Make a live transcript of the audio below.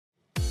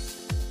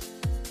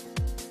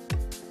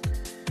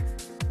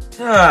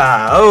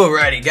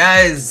Alrighty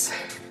guys,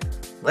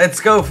 let's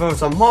go for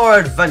some more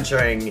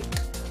adventuring.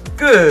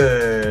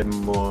 Good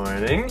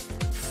morning.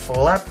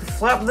 Flap,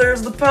 flap,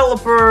 there's the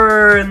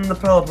Pelipper, and the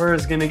Pelipper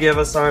is gonna give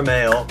us our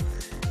mail.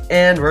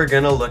 And we're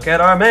gonna look at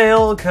our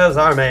mail, cause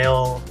our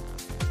mail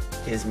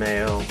is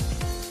mail.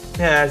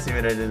 Yeah, I see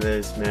what I did there,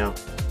 it's mail.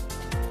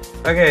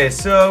 Okay,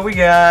 so we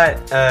got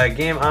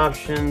game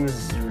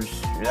options.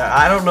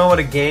 I don't know what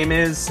a game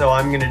is, so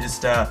I'm gonna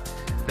just,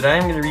 but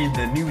I'm gonna read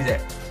the news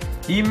there.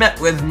 He met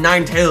with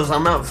Ninetales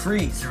on Mount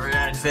Freeze.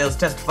 Ninetales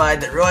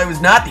testified that Roy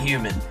was not the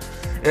human.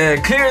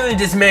 Clearly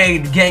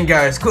dismayed,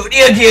 Gengar's quote,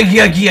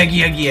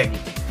 yuggy.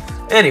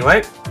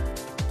 Anyway,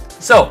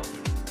 so,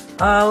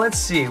 let's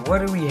see,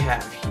 what do we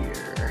have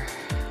here?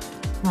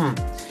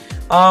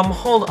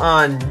 Hold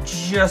on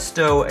just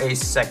a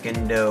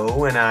second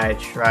when I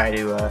try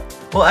to,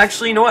 well,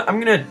 actually, you know what, I'm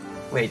gonna,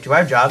 wait, do I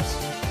have jobs?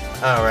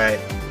 Alright,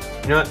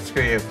 you know what,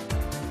 screw you.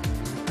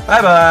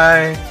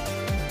 Bye-bye.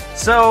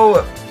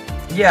 So,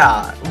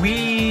 yeah,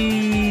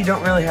 we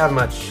don't really have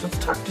much. Let's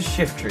talk to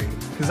Shiftry,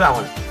 because that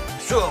one.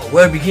 So,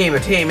 what became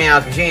of Tame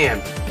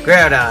Alakazam?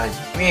 Groudon,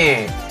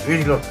 man,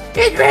 musical.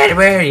 It's rather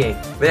worrying,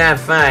 but I'm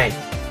fine.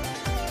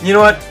 You know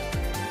what?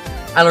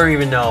 I don't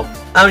even know.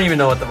 I don't even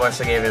know what the voice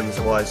I gave him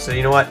was, so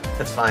you know what?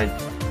 That's fine.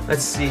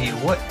 Let's see,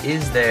 what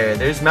is there?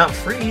 There's Mount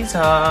Freeze.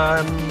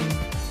 I'm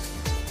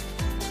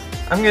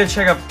gonna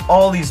check up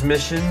all these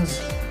missions.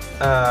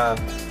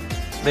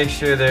 Make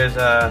sure there's,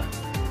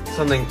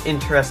 something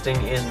interesting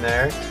in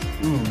there.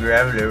 Ooh,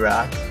 Gravity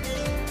Rock.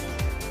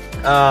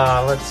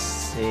 Let's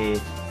see.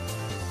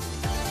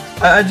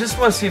 I just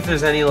want to see if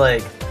there's any,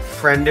 like,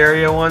 friend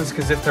area ones,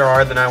 because if there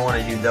are, then I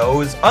want to do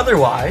those.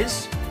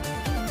 Otherwise,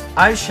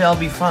 I shall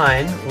be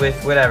fine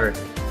with whatever.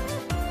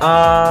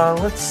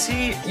 Let's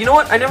see. You know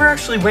what? I never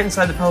actually went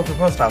inside the Pelipper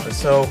post office,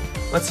 so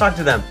let's talk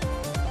to them.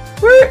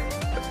 Wait,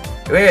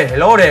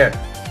 hello there.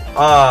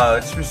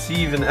 Let's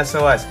receive an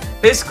SOS.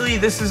 Basically,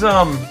 this is,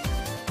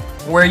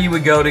 where you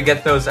would go to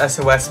get those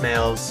SOS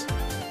mails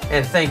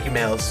and thank you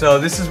mails. So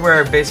this is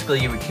where basically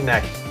you would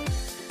connect.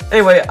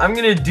 Anyway, I'm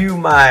gonna do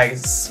my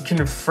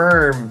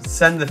confirm,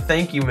 send the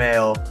thank you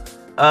mail,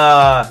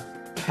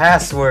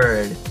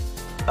 password,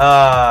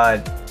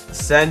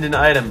 send an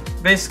item.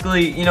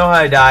 Basically, you know how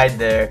I died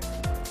there.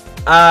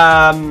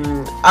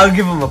 I'll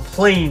give him a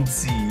plain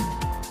seed.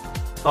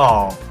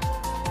 Oh.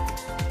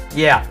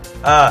 Yeah,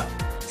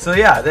 so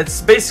yeah,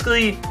 that's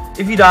basically,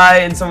 if you die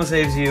and someone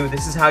saves you,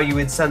 this is how you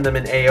would send them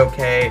an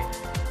A-OK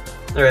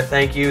or a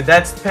thank you.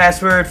 That's the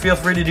password. Feel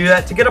free to do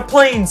that to get a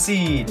plain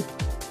seed.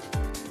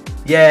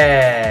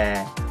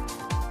 Yeah.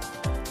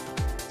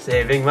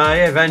 Saving my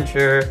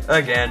adventure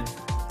again.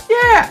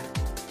 Yeah.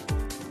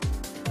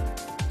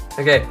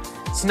 Okay.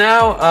 So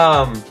now,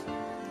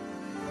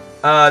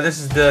 this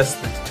is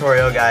just the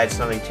tutorial guide. It's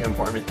nothing too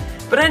important.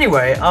 But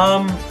anyway,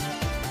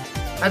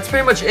 that's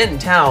pretty much it in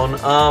town.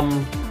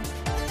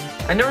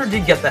 I never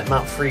did get that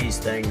Mount Freeze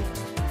thing.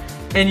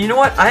 And you know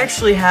what? I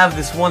actually have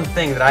this one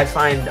thing that I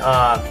find,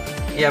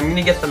 yeah, I'm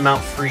gonna get the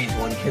Mount Freeze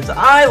one, because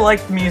I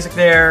like the music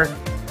there.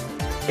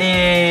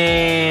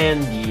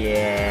 And,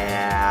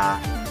 yeah.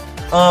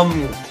 I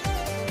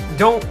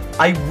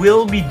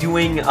will be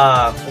doing,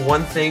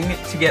 one thing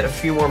to get a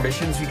few more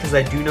missions, because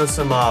I do know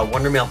some,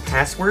 Wondermail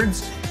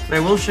passwords, and I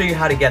will show you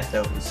how to get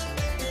those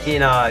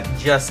in,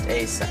 just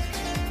a sec.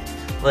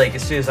 Like,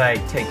 as soon as I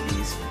take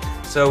these.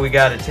 So we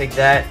gotta take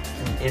that,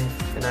 and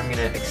I'm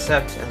gonna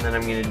accept, and then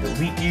I'm gonna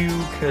delete you,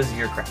 because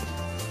you're crap.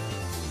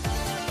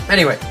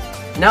 Anyway,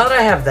 now that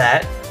I have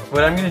that,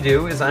 what I'm gonna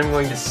do is I'm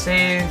going to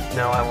save.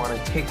 No, I want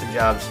to take the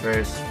jobs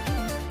first.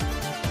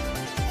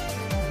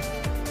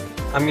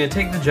 I'm gonna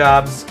take the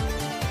jobs,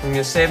 I'm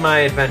gonna save my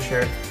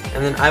adventure,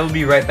 and then I will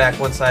be right back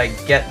once I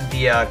get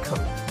the,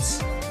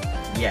 codes.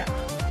 Yeah.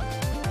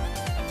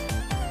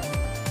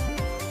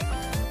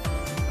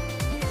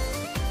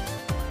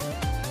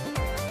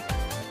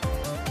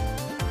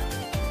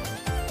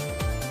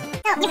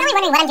 You're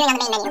probably wondering what I'm doing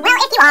on the main menu. Well,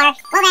 if you are,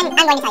 well then,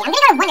 I'm going to tell you. I'm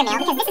going to go to Wondermail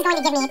because this is going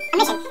to give me a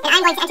mission. And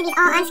I'm going to enter these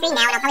all on screen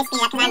now, and I'll probably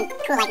speed it up because I'm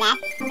cool like that.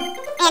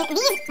 And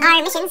these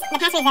are missions, the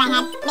passwords that I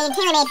had, made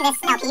tailor-made for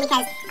this LP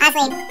because,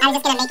 honestly, I was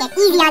just going to make it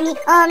easy on me.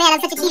 Oh man, I'm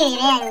such a cheater.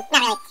 Not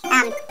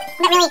really.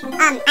 But really,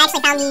 I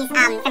actually found these,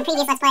 from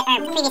previous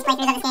previous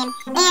playthroughs of this game.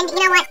 And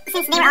you know what?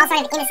 Since they were all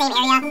sort of in the same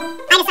area,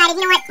 I decided,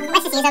 you know what?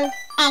 Let's just use them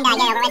and, get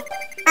it over with.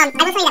 I will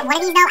tell you that one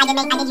of these, though, I did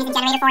use a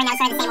generator for, and that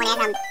was sort of the same one as,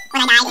 when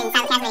I died in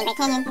Silent Chasm and Great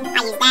Canyon.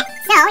 I used that.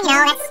 So, you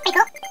know, that's pretty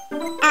cool.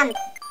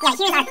 Yeah,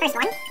 here's our first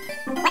one.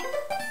 What?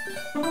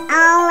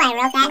 Oh, I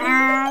wrote that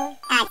wrong.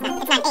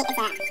 It's not 8, it's a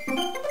question mark.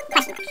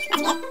 That's it.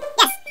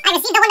 Yes, I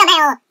received the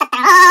Wondermail.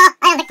 I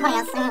am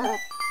victorious.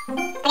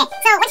 Okay,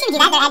 so once you do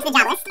that, that adds to the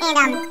job list. And,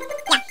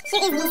 yeah, here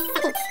is the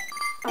second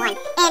one.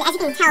 And as you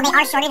can tell, they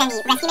are shorter than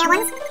the Rescue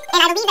Mail ones. And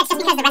I believe that's just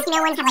because the Rescue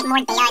Mail ones have, like,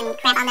 more data and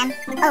crap on them.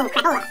 Oh,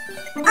 crapola.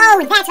 Oh,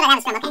 that's what that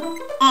was from, okay.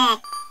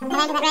 Did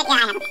I do that right? Yeah, I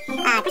have it.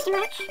 Question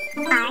mark,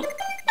 R,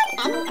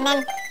 N, and then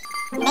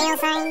mail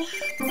sign,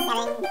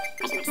 7,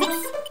 question mark, 6,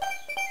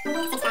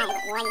 6, 5,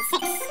 1,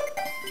 6,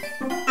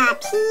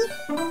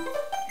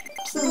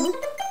 P,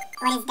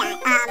 What is that?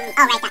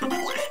 Oh, right, that,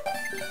 yeah.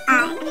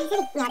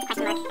 Yeah, it's a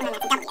question mark, and then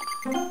that's a W.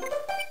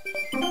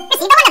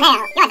 Receive the Wonder Mail!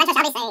 Your adventure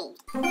shall be saved!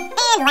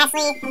 And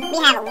lastly, we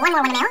have one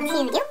more Wonder Mail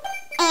to do.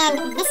 And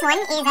this one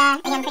is,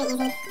 again, pretty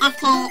easy. F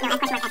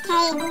question mark FK,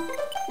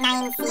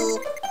 9C,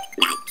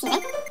 excuse me.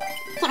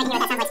 Can't wait to hear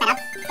what that sounds like sped up.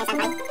 That sounds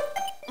funny.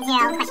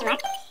 0 question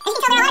mark. As you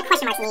can tell, there are a lot of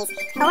question marks in these.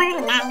 4,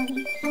 9,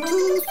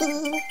 PC,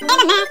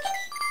 and a Mac,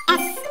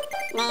 S,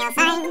 mail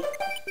sign,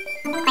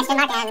 question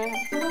mark N.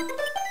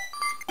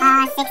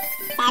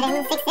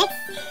 6766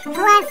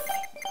 plus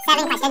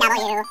 7 question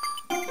W.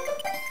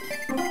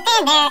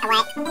 And there,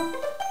 what?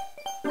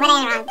 What did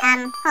I do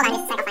wrong? Hold on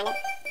just a second, I'll find it.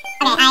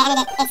 Okay, I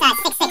edited it. It's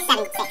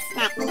 6676,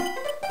 not me.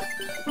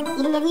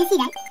 You didn't see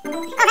that? Oh,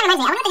 that reminds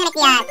me. I wonder if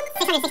they're gonna make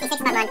the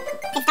 666 Pokemon.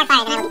 If start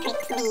fire, then I will be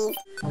pretty pleased.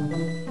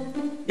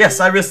 Yes,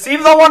 I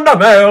received the Wonder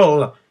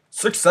Mail!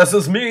 Success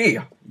is me!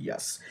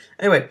 Yes.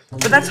 Anyway,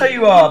 but that's how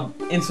you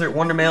insert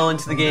Wonder Mail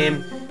into the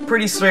game.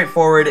 Pretty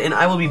straightforward, and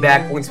I will be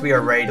back once we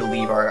are ready to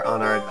leave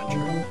on our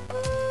adventure.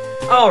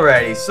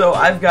 Alrighty, so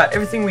I've got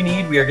everything we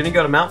need. We are going to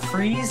go to Mount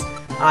Freeze.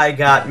 I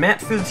got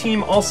Matt for the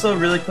team. Also,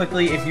 really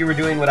quickly, if you were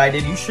doing what I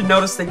did, you should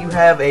notice that you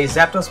have a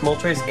Zapdos,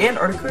 Moltres, and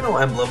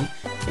Articuno emblem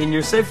in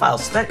your save file,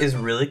 so that is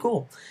really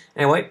cool.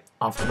 Anyway,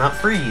 off to Mount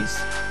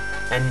Freeze.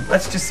 And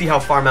let's just see how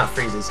far Mount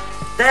Freeze is.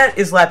 That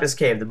is Lapis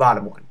Cave, the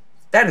bottom one.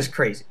 That is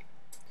crazy.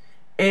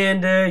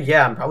 And,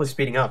 yeah, I'm probably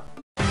speeding up.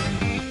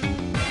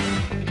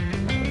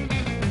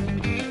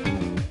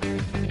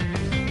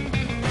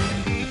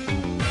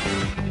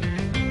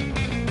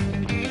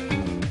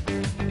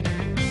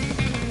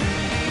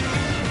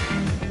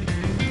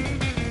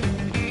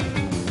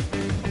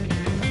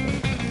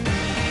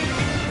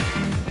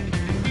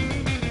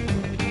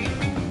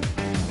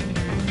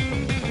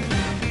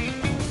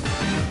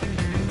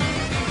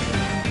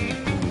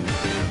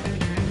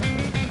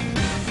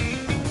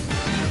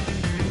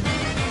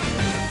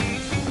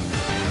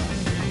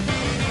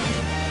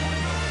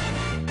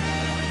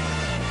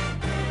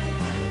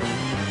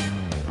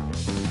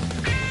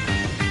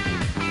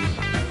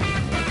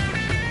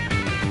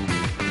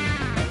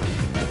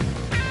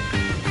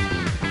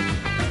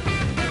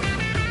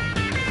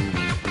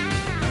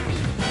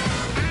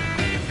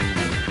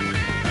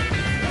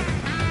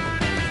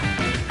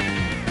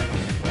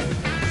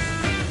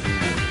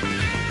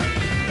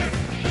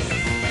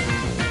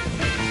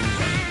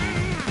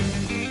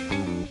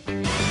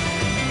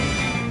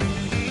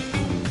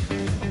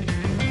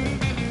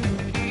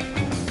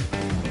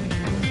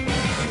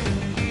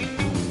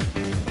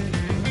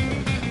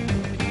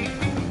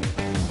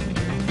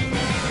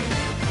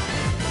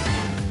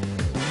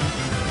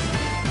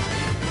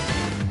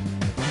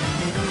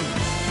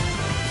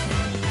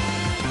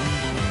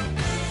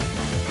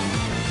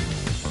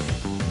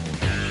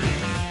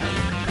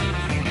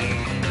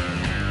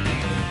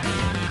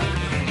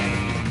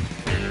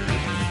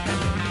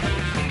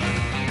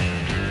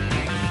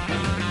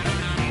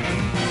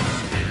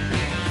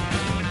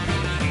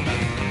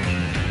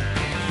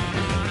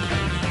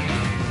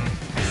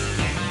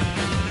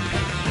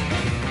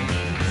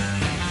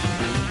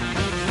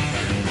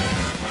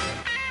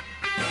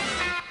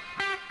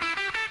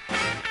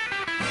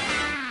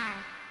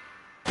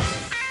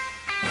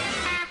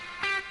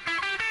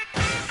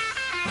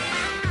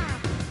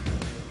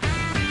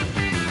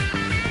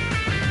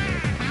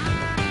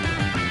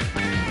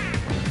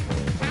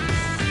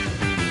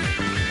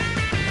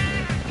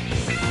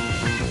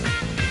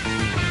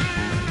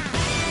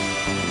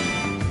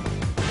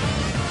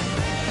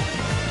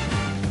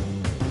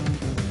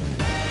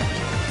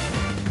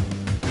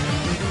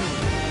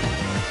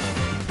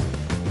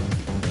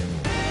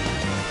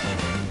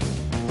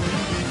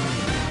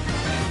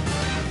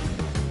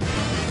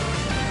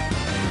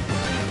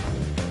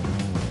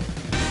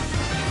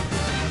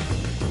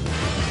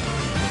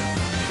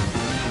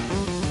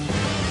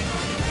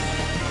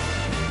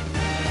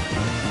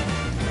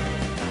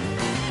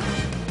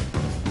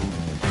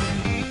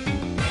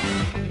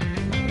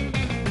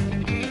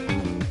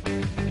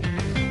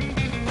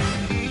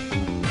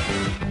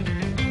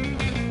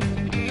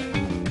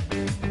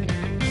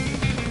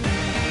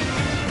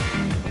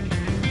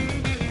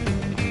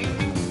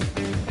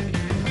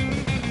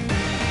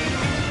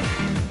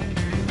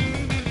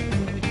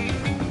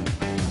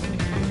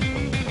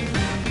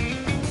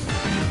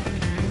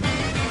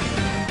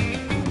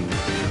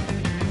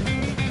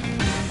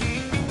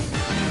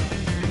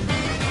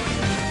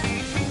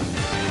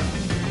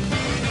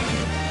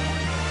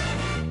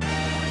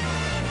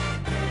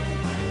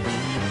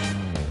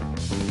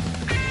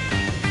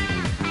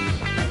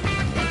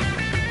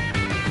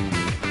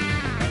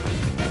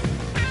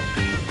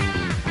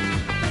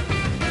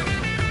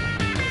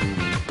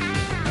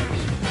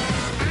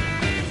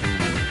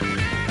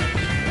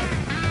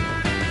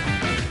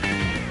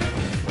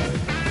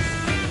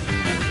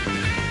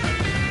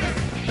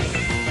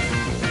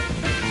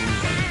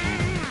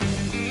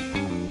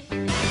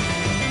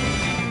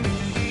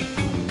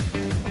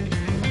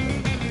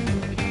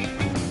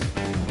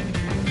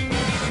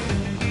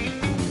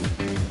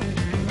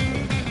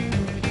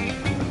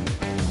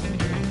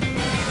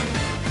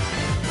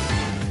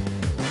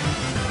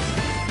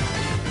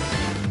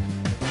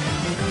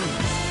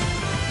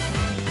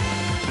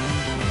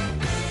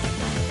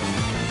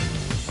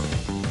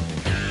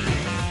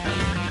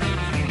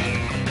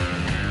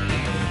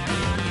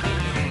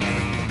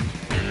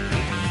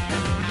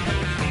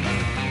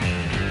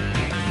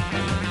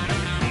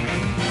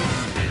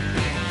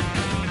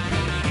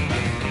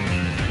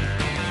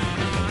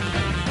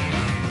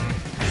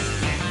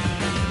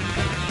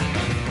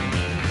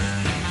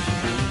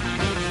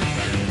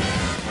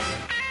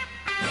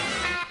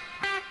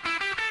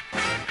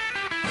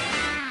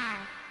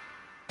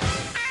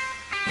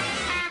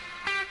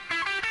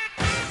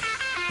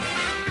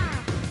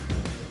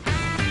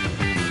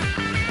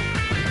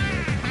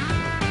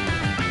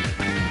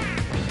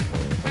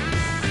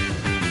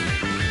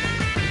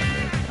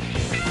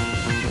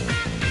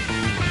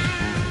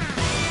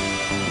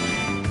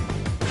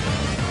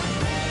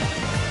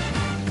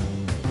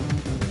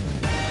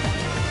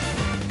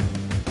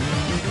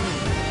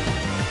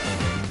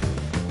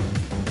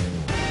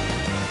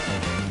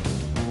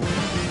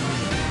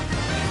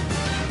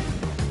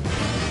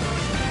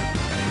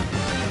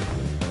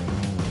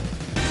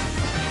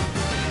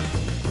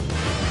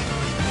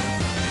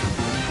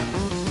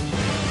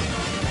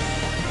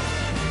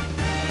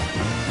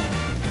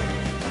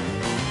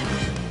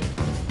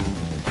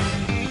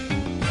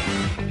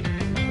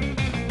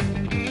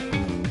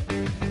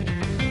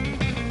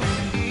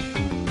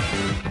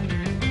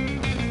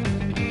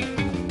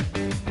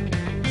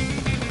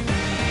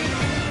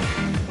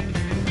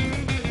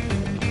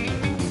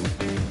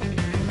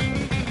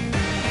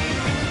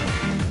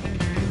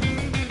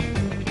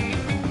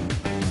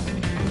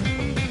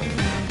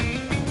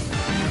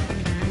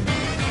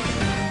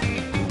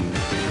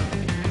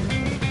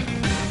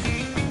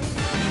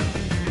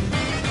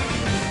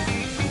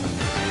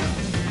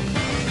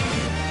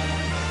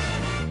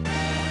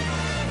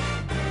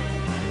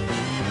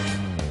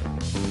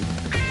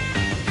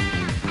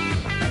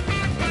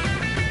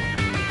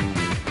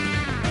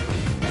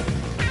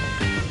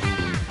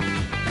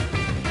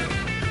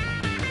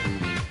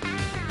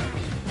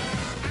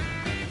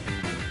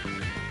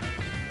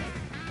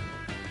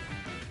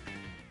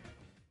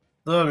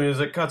 the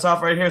music cuts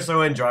off right here,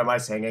 so enjoy my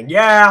singing.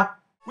 Yeah,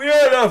 we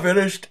are now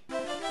finished.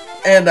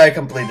 And I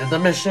completed the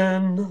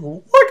mission.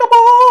 Like a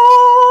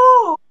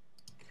ball!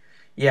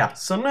 Yeah,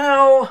 so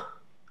now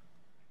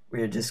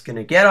we're just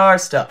gonna get our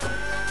stuff.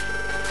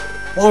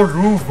 I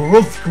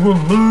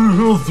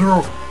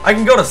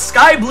can go to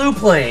Sky Blue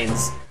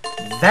Plains.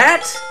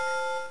 That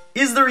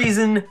is the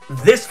reason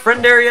this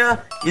friend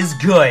area is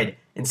good.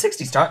 And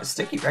 60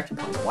 sticky wrecking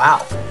points.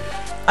 Wow.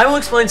 I will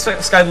explain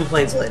Sky Blue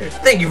Plains later.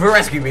 Thank you for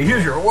rescuing me.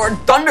 Here's your reward,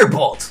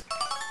 Thunderbolt.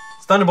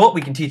 Thunderbolt,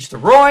 we can teach to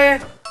Roy.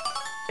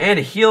 And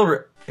a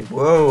heal.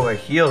 Whoa, a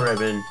heal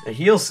ribbon. A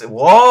heal.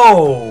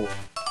 Whoa.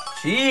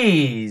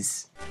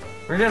 Jeez.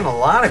 We're getting a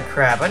lot of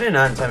crap. I didn't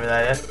have time for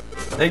that yet.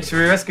 Thanks for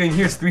rescuing.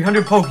 Here's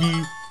 300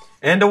 Pokey.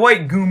 And a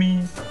white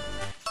Goomy.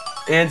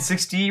 And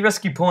 60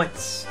 rescue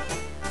points.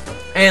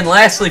 And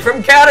lastly,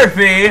 from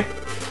Caterpie.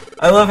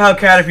 I love how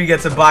Caterpie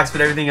gets a box,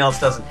 but everything else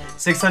doesn't.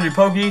 600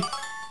 Pokey.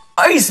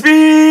 Ice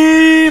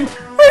Beam!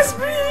 Ice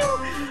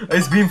Beam!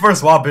 Ice Beam for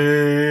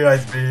Swampy.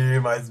 Ice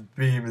Beam. Ice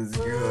Beam is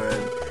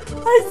good.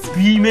 Ice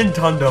Beam and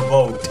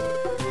Thunderbolt.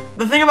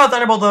 The thing about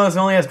Thunderbolt, though, is it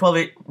only has 12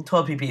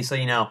 PP, so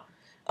you know.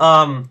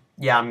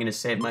 Yeah, I'm gonna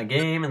save my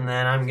game, and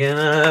then I'm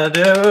gonna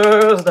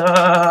do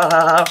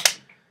stuff.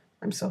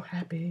 I'm so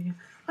happy.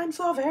 I'm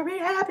so very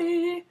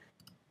happy.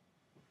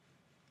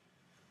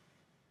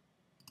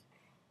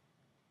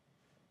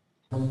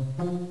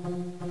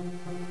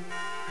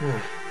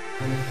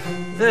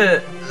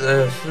 This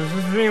is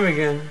a dream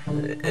again.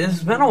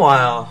 It's been a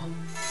while.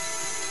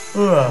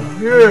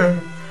 Yeah.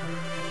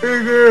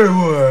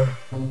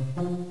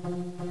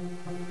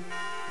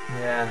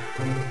 Yeah.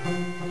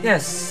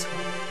 Yes.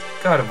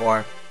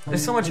 Gardevoir,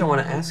 there's so much I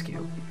want to ask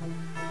you.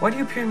 Why do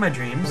you appear in my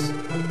dreams?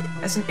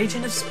 As an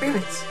agent of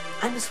spirits,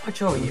 I must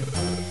watch over you.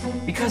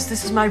 Because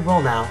this is my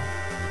role now.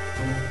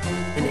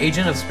 An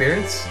agent of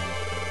spirits?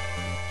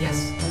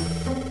 Yes.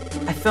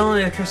 I fell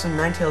into the curse of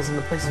Ninetales in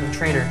the place of a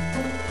trainer.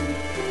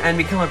 And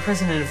become a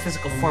present in a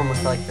physical form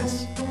with like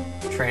this.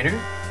 Trainer?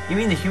 You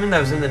mean the human that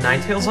was in the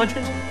Ninetales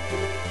legend?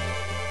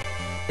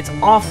 It's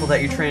awful that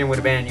your trainer would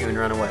abandon you and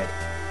run away.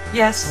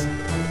 Yes,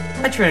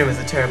 my trainer was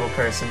a terrible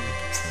person.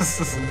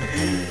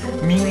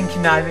 Mean and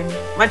conniving.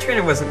 My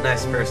trainer wasn't a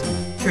nice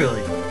person,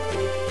 truly.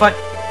 But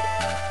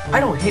I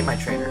don't hate my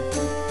trainer.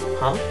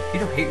 Huh? You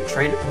don't hate your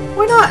trainer?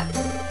 Why not?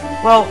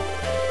 Well,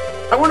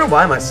 I wonder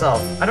why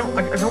myself. I don't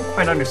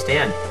quite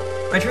understand.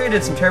 My trainer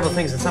did some terrible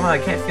things, and somehow I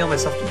can't feel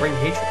myself to bring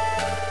hatred.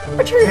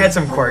 My trainer had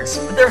some quirks,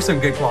 but there were some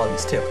good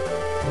qualities too.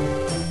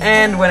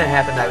 And when it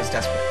happened, I was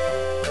desperate.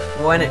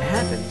 When it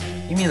happened?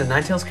 You mean the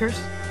Ninetales curse?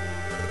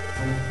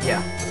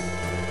 Yeah.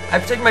 I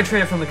protect my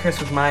trainer from the curse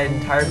with my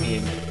entire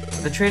being.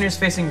 If the trainer is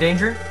facing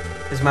danger,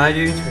 it is my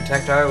duty to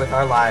protect her with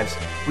our lives.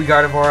 We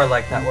Gardevoir are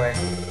like that way.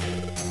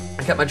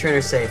 I kept my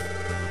trainer safe,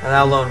 and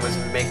that alone was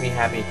what made me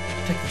happy.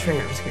 Protect the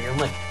trainer, risk your own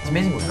life. It's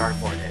amazing what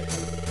Gardevoir did.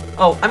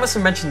 Oh, I must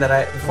have mentioned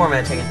that the form I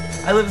had taken.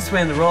 I live this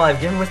way in the role I've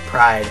given with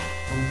pride.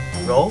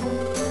 Role?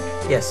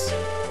 Yes.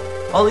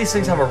 All these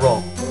things have a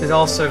role. They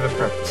all serve a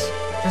purpose.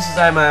 Just as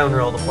I have my own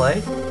role to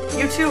play,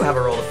 you too have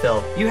a role to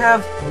fill. You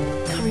have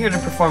come here to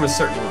perform a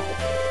certain role.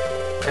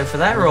 And for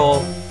that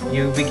role,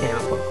 you became a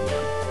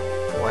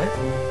Pokemon. What?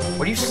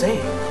 What are you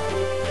saying?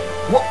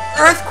 What?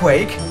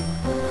 Earthquake?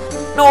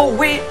 No,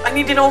 wait, I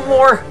need to know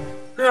more.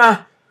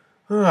 The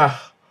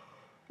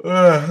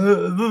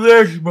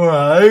next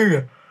one.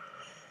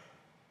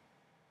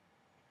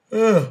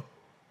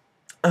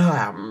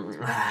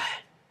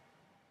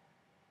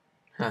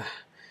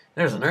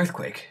 There's an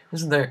earthquake,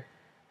 isn't there?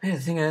 I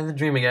think I had the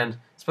dream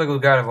again. Spoke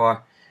with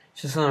Gardevoir.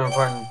 She's something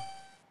important.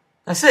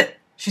 That's it.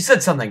 She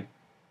said something.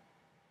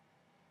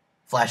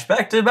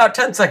 Flashback to about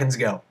 10 seconds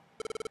ago.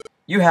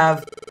 You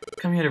have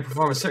come here to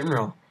perform a certain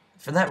role.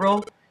 For that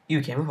role, you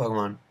became a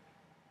Pokemon.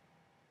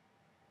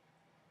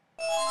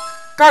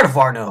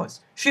 Gardevoir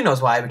knows. She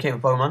knows why I became a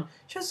Pokemon.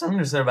 She has something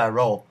to say about a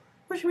role.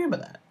 What do you mean by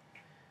that?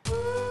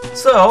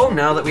 So,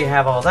 now that we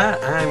have all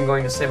that, I'm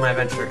going to save my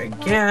adventure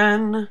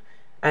again.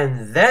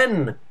 And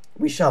then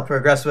we shall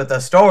progress with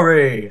the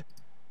story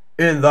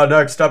in the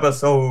next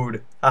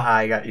episode. Haha,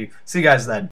 I got you. See you guys then.